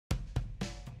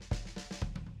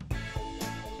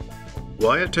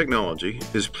Wyatt Technology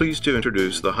is pleased to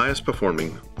introduce the highest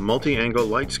performing multi-angle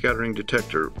light scattering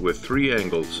detector with 3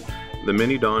 angles, the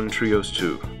miniDAWN TREOS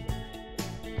II.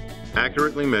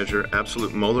 Accurately measure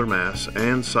absolute molar mass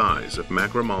and size of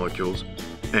macromolecules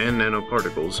and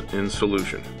nanoparticles in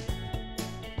solution.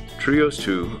 TREOS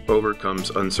II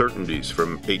overcomes uncertainties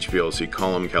from HPLC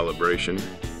column calibration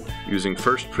using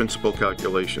first principle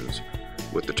calculations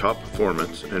with the top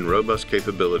performance and robust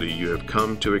capability you have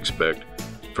come to expect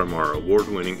from our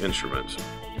award-winning instruments.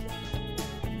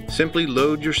 Simply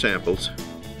load your samples,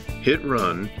 hit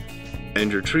run,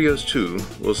 and your TREOS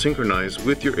II will synchronize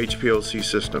with your HPLC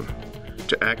system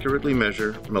to accurately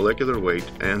measure molecular weight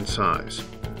and size.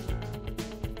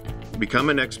 Become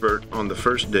an expert on the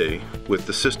first day with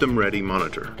the System Ready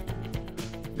monitor.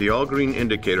 The all-green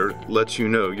indicator lets you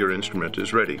know your instrument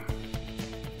is ready.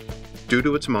 Due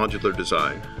to its modular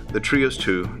design, the TREOS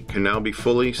II can now be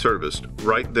fully serviced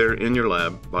right there in your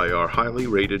lab by our highly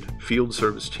rated field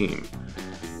service team,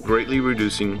 greatly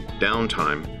reducing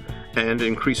downtime and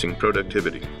increasing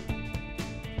productivity.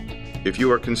 If you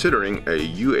are considering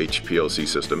a UHPLC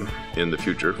system in the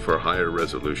future for higher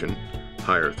resolution,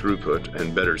 higher throughput,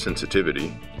 and better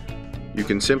sensitivity, you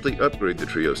can simply upgrade the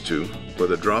TREOS II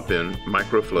with a drop-in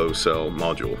microflow cell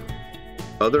module.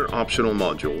 Other optional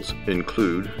modules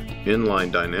include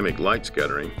inline dynamic light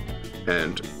scattering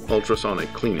and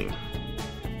ultrasonic cleaning.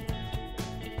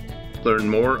 Learn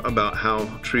more about how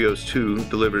TREOS II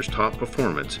delivers top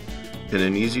performance in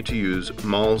an easy-to-use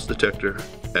MALS detector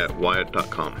at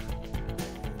Wyatt.com.